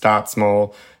this. Start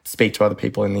small, speak to other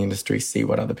people in the industry, see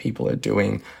what other people are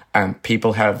doing.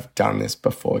 People have done this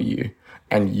before you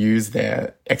and use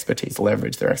their expertise,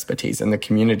 leverage their expertise. And the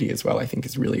community as well, I think,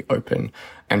 is really open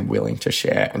and willing to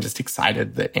share and just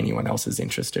excited that anyone else is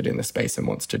interested in the space and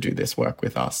wants to do this work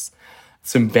with us.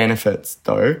 Some benefits,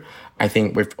 though, I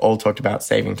think we've all talked about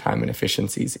saving time and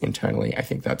efficiencies internally. I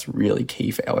think that's really key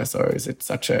for LSOs. It's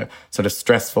such a sort of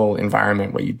stressful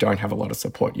environment where you don't have a lot of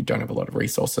support, you don't have a lot of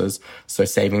resources. So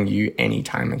saving you any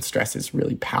time and stress is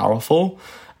really powerful.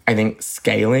 I think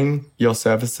scaling your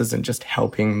services and just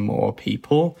helping more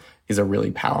people is a really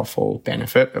powerful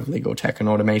benefit of legal tech and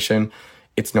automation.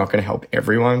 It's not going to help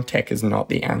everyone. Tech is not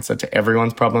the answer to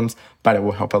everyone's problems, but it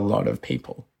will help a lot of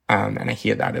people. And I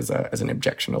hear that as an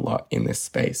objection a lot in this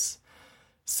space.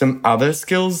 Some other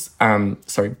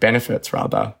benefits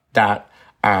rather, that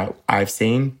I've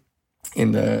seen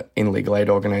in legal aid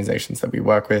organizations that we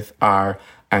work with are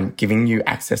giving you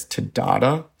access to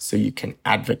data so you can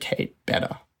advocate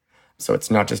better. So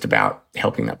it's not just about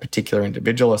helping that particular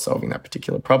individual or solving that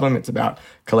particular problem. It's about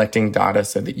collecting data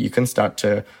so that you can start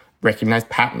to recognize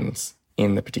patterns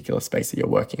in the particular space that you're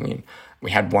working in. We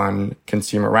had one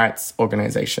consumer rights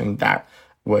organization that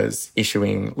was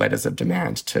issuing letters of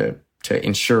demand to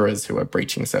insurers who are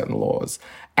breaching certain laws.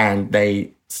 And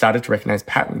they started to recognize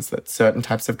patterns that certain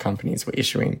types of companies were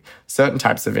issuing certain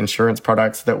types of insurance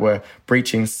products that were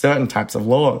breaching certain types of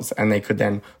laws. And they could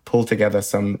then pull together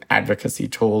some advocacy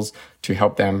tools to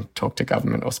help them talk to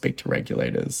government or speak to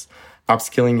regulators.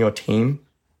 Upskilling your team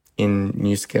in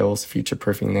new skills,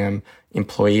 future-proofing them,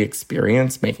 employee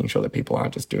experience, making sure that people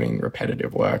aren't just doing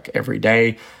repetitive work every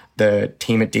day. The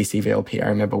team at DCVLP, I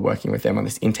remember working with them on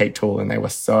this intake tool and they were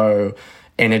so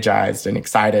energized and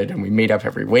excited, and we meet up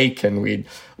every week and we'd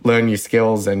learn new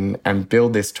skills and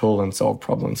build this tool and solve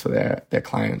problems for their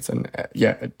clients. And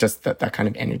just that kind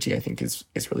of energy, I think, is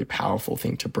really powerful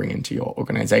thing to bring into your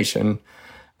organization.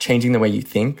 Changing the way you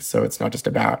think. So it's not just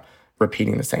about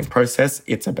repeating the same process.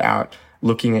 It's about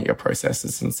looking at your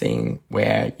processes and seeing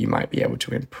where you might be able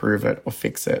to improve it or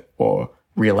fix it or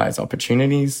realize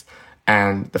opportunities.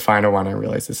 And the final one, I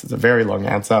realize this is a very long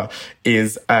answer,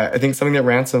 is I think something that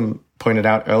Ransom pointed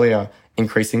out earlier,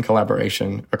 increasing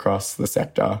collaboration across the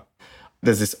sector.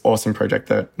 There's this awesome project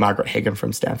that Margaret Hagan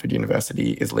from Stanford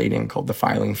University is leading called the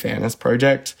Filing Fairness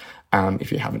Project.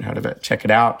 If you haven't heard of it, check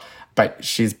it out. But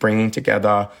she's bringing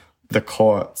together the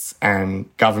courts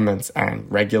and governments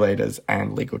and regulators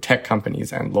and legal tech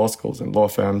companies and law schools and law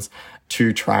firms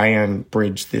to try and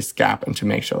bridge this gap and to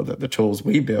make sure that the tools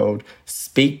we build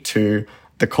speak to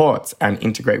the courts and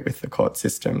integrate with the court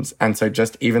systems. And so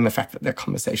just even the fact that that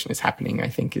conversation is happening, I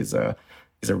think is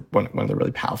one of the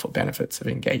really powerful benefits of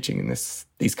engaging in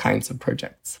these kinds of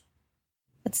projects.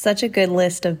 It's such a good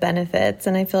list of benefits,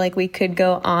 and I feel like we could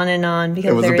go on and on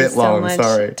because there is so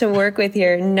much to work with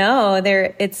here. No,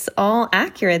 it's all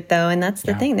accurate though, and that's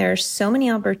the thing. There are so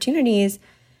many opportunities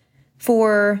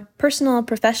for personal,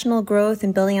 professional growth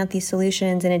and building out these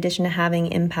solutions in addition to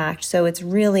having impact. So it's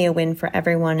really a win for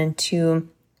everyone. And to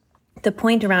the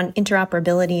point around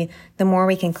interoperability, the more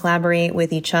we can collaborate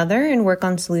with each other and work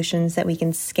on solutions that we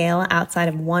can scale outside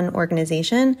of one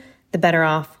organization, the better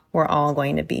off we're all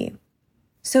going to be.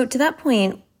 So to that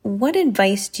point, what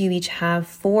advice do you each have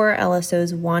for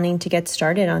LSOs wanting to get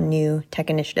started on new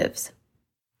tech initiatives?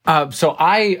 I'm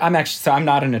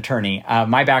not an attorney.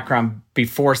 My background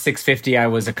before 650, I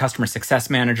was a customer success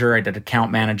manager. I did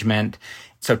account management.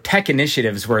 So tech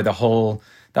initiatives were that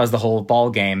was the whole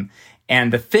ball game.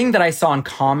 And the thing that I saw in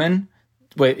common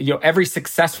with every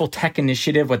successful tech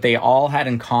initiative, what they all had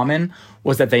in common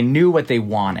was that they knew what they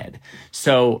wanted.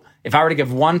 So if I were to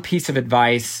give one piece of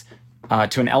advice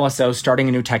to an LSO starting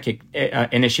a new tech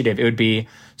initiative, it would be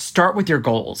start with your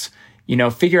goals.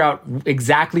 Figure out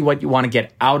exactly what you want to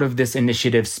get out of this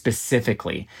initiative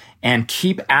specifically, and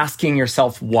keep asking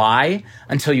yourself why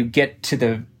until you get to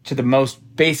the most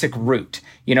basic root.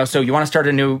 So you want to start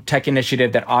a new tech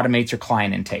initiative that automates your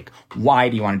client intake. Why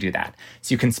do you want to do that?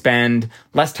 So you can spend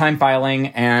less time filing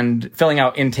and filling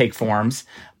out intake forms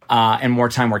and more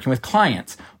time working with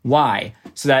clients. Why?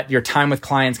 So that your time with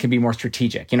clients can be more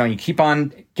strategic. You keep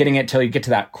on getting it till you get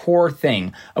to that core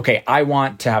thing. Okay, I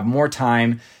want to have more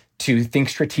time to think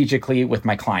strategically with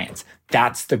my clients.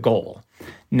 That's the goal.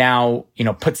 Now,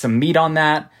 put some meat on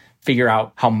that, figure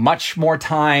out how much more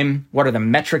time, what are the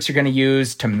metrics you're going to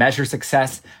use to measure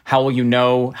success? How will you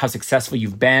know how successful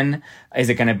you've been? Is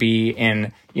it going to be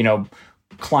in,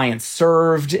 clients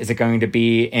served? Is it going to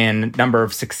be in number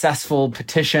of successful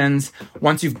petitions?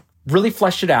 Once you've really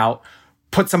fleshed it out,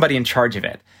 put somebody in charge of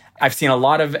it. I've seen a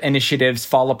lot of initiatives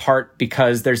fall apart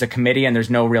because there's a committee and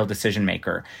there's no real decision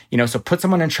maker. So put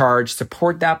someone in charge,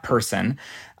 support that person.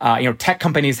 Tech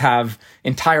companies have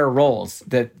entire roles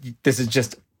that this is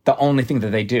just the only thing that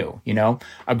they do.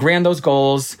 Agree on those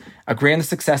goals, agree on the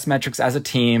success metrics as a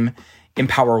team,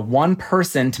 empower one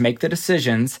person to make the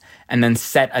decisions, and then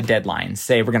set a deadline.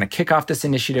 Say, we're going to kick off this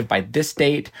initiative by this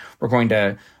date. We're going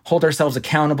to hold ourselves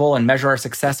accountable and measure our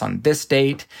success on this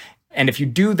date. And if you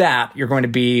do that, you're going to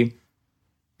be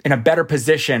in a better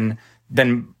position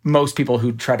than most people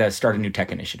who try to start a new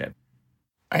tech initiative.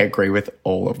 I agree with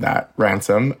all of that,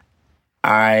 Ransom.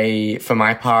 For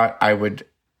my part, I would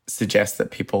suggest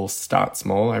that people start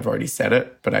small. I've already said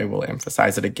it, but I will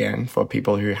emphasize it again for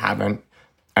people who haven't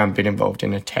been involved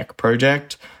in a tech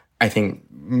project. I think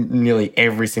nearly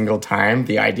every single time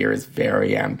the idea is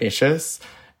very ambitious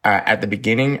at the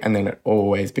beginning, and then it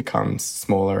always becomes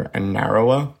smaller and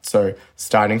narrower. So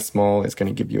starting small is going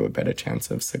to give you a better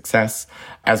chance of success.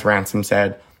 As Ransom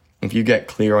said, if you get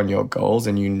clear on your goals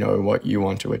and you know what you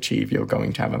want to achieve, you're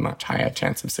going to have a much higher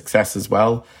chance of success as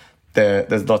well.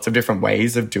 There's lots of different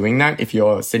ways of doing that. If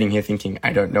you're sitting here thinking,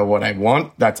 I don't know what I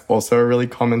want, that's also a really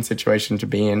common situation to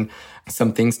be in.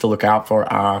 Some things to look out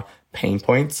for are pain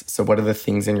points. So what are the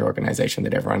things in your organization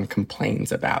that everyone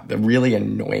complains about? The really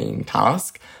annoying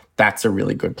task. That's a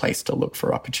really good place to look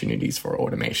for opportunities for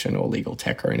automation or legal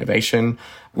tech or innovation.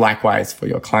 Likewise, for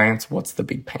your clients, what's the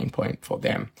big pain point for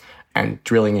them? And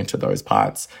drilling into those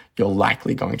parts, you're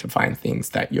likely going to find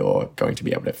things that you're going to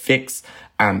be able to fix.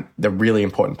 The really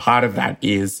important part of that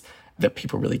is that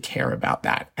people really care about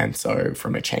that. And so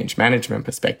from a change management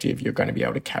perspective, you're going to be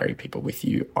able to carry people with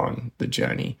you on the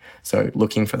journey. So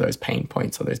looking for those pain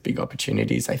points or those big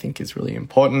opportunities, I think, is really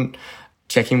important.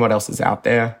 Checking what else is out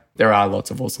there. There are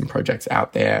lots of awesome projects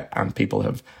out there. People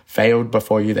have failed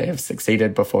before you, they have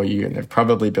succeeded before you, and they've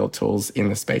probably built tools in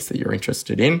the space that you're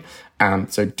interested in.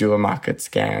 So do a market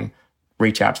scan,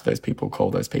 reach out to those people,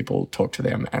 call those people, talk to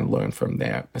them, and learn from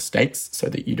their mistakes so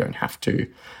that you don't have to.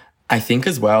 I think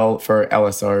as well for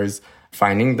LSOs,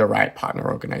 finding the right partner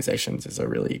organizations is a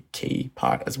really key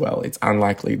part as well. It's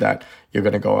unlikely that you're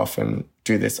going to go off and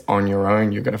do this on your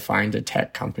own. You're going to find a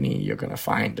tech company, you're going to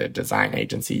find a design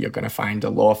agency, you're going to find a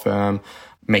law firm,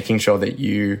 making sure that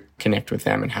you connect with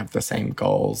them and have the same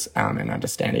goals and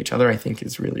understand each other, I think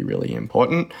is really, really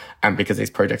important because these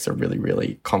projects are really,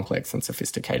 really complex and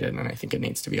sophisticated. And I think it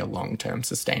needs to be a long-term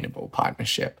sustainable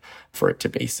partnership for it to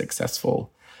be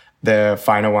successful. The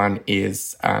final one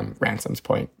is Ransom's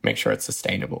point. Make sure it's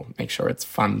sustainable. Make sure it's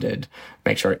funded.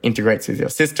 Make sure it integrates with your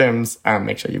systems.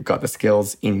 Make sure you've got the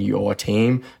skills in your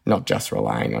team, not just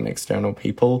relying on external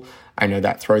people. I know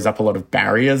that throws up a lot of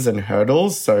barriers and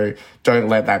hurdles, so don't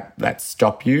let that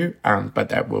stop you. But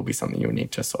that will be something you'll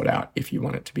need to sort out if you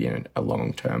want it to be a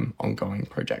long-term, ongoing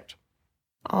project.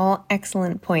 All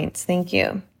excellent points. Thank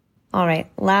you. All right,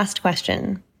 last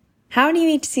question. How do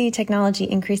you see technology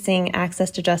increasing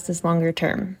access to justice longer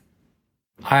term?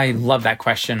 I love that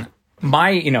question.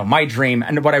 My dream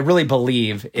and what I really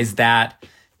believe is that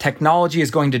technology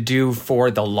is going to do for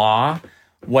the law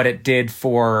what it did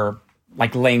for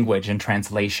like language and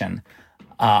translation.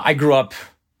 I grew up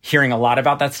hearing a lot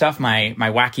about that stuff. My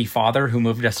wacky father, who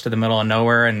moved us to the middle of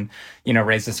nowhere and,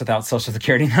 raised us without social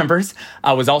security numbers,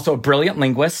 was also a brilliant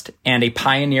linguist and a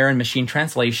pioneer in machine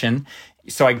translation.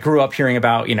 So I grew up hearing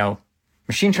about,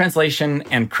 machine translation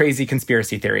and crazy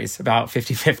conspiracy theories about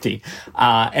 50-50.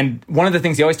 And one of the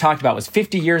things he always talked about was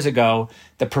 50 years ago,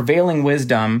 the prevailing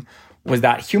wisdom was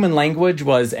that human language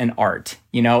was an art.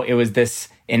 It was this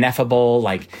ineffable,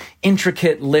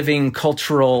 intricate, living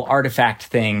cultural artifact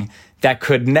thing that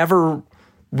could never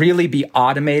really be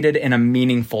automated in a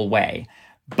meaningful way.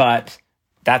 But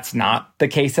that's not the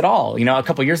case at all. A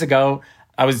couple of years ago,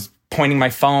 I was pointing my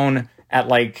phone at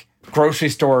grocery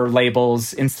store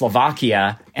labels in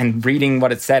Slovakia and reading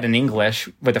what it said in English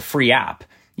with a free app,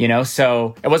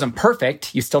 So it wasn't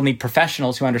perfect. You still need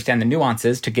professionals who understand the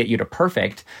nuances to get you to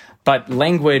perfect. But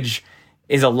language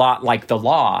is a lot like the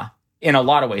law in a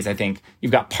lot of ways, I think.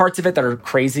 You've got parts of it that are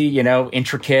crazy,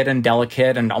 intricate and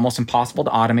delicate and almost impossible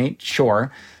to automate,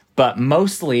 sure. But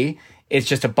mostly it's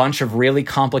just a bunch of really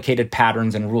complicated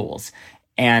patterns and rules.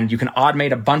 And you can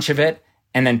automate a bunch of it,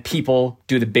 and then people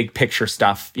do the big picture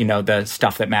stuff, the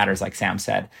stuff that matters, like Sam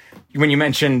said. When you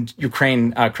mentioned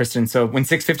Ukraine, Kristen, so when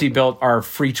 650 built our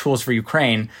free tools for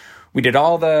Ukraine, we did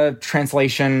all the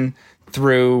translation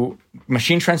through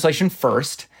machine translation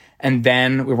first, and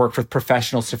then we worked with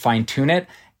professionals to fine tune it.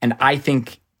 And I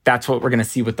think that's what we're going to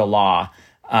see with the law.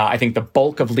 I think the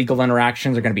bulk of legal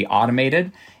interactions are going to be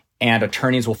automated, and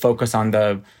attorneys will focus on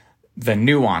the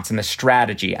nuance and the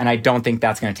strategy. And I don't think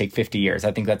that's going to take 50 years.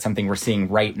 I think that's something we're seeing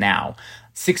right now.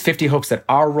 650 hopes that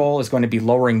our role is going to be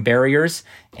lowering barriers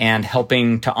and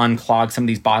helping to unclog some of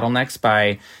these bottlenecks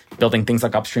by building things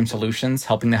like upstream solutions,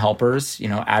 helping the helpers,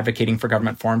 advocating for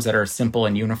government forms that are simple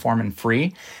and uniform and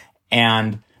free.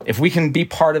 And if we can be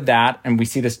part of that, and we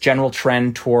see this general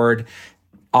trend toward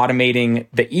automating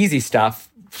the easy stuff,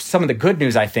 some of the good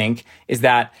news, I think, is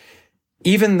that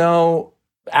even though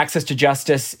access to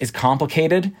justice is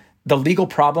complicated, the legal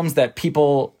problems that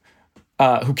people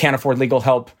who can't afford legal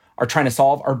help are trying to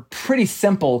solve are pretty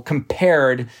simple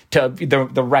compared to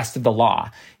the rest of the law.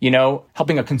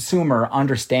 Helping a consumer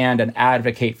understand and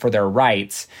advocate for their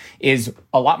rights is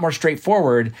a lot more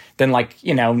straightforward than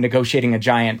negotiating a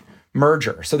giant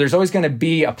merger. So there's always going to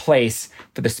be a place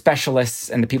for the specialists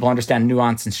and the people who understand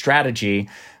nuance and strategy.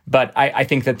 But I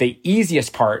think that the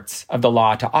easiest parts of the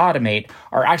law to automate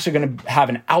are actually going to have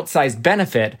an outsized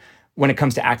benefit when it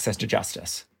comes to access to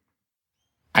justice.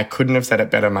 I couldn't have said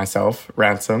it better myself,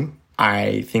 Ransom.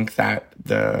 I think that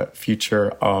the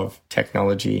future of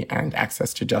technology and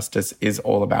access to justice is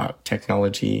all about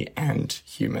technology and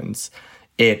humans.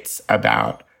 It's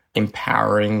about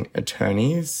empowering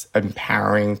attorneys,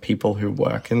 empowering people who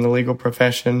work in the legal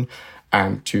profession,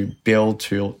 to build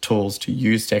tools, to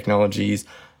use technologies,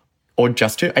 or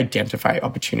just to identify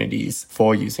opportunities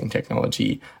for using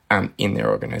technology in their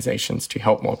organizations to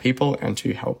help more people and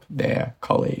to help their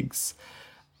colleagues.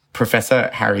 Professor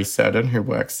Harry Surdin, who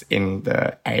works in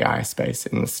the AI space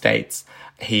in the States,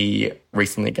 he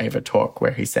recently gave a talk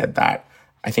where he said that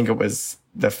I think it was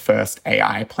the first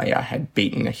AI player had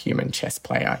beaten a human chess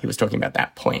player. He was talking about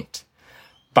that point.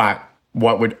 But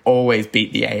what would always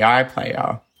beat the AI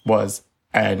player was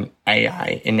an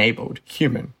AI-enabled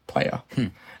human player.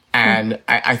 And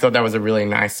I thought that was a really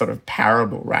nice sort of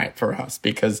parable, right, for us,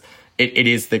 because it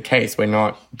is the case. We're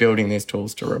not building these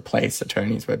tools to replace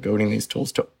attorneys. We're building these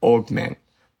tools to augment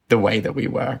the way that we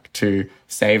work, to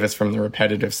save us from the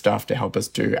repetitive stuff, to help us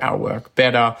do our work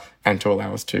better, and to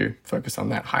allow us to focus on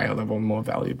that higher level, more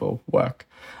valuable work.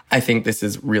 I think this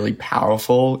is really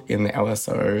powerful in the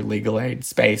LSO legal aid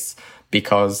space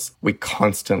because we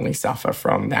constantly suffer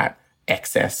from that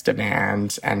excess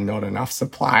demand and not enough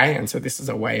supply. And so this is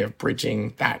a way of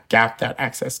bridging that gap, that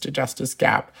access to justice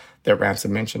gap that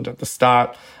Ransom mentioned at the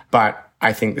start. But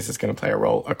I think this is going to play a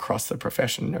role across the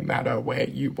profession, no matter where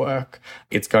you work.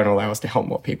 It's going to allow us to help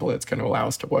more people. It's going to allow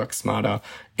us to work smarter.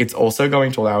 It's also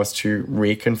going to allow us to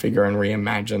reconfigure and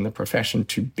reimagine the profession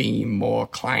to be more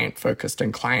client-focused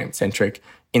and client-centric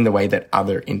in the way that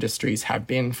other industries have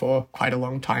been for quite a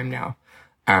long time now.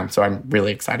 So I'm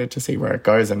really excited to see where it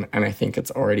goes, and I think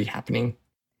it's already happening.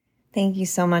 Thank you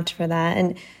so much for that.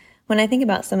 And when I think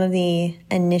about some of the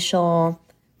initial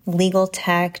legal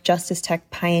tech, justice tech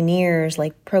pioneers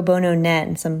like Pro Bono Net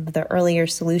and some of the earlier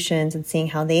solutions and seeing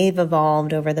how they've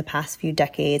evolved over the past few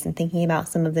decades and thinking about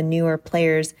some of the newer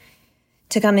players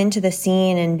to come into the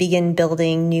scene and begin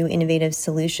building new innovative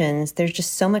solutions, there's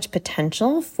just so much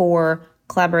potential for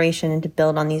collaboration and to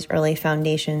build on these early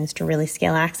foundations to really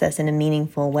scale access in a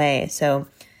meaningful way. So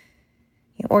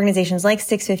organizations like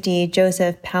 650,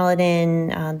 Joseph, Paladin,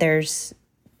 there's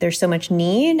so much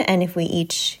need. And if we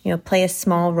each, play a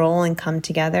small role and come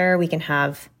together, we can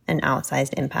have an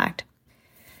outsized impact.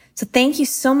 So thank you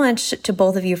so much to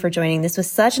both of you for joining. This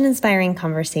was such an inspiring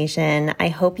conversation. I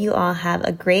hope you all have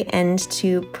a great end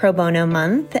to Pro Bono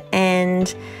Month,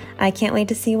 and I can't wait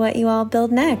to see what you all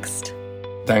build next.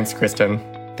 Thanks, Kristen.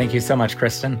 Thank you so much,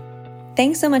 Kristen.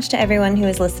 Thanks so much to everyone who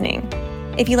is listening.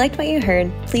 If you liked what you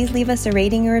heard, please leave us a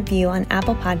rating or review on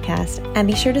Apple Podcasts, and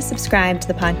be sure to subscribe to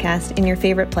the podcast in your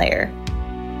favorite player.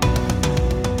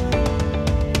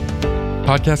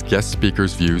 Podcast guest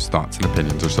speakers' views, thoughts, and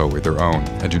opinions are solely their own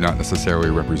and do not necessarily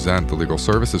represent the Legal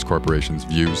Services Corporation's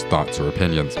views, thoughts, or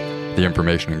opinions. The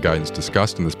information and guidance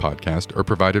discussed in this podcast are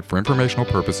provided for informational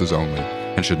purposes only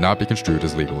and should not be construed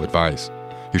as legal advice.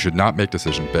 You should not make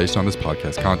decisions based on this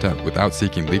podcast content without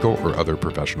seeking legal or other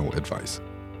professional advice.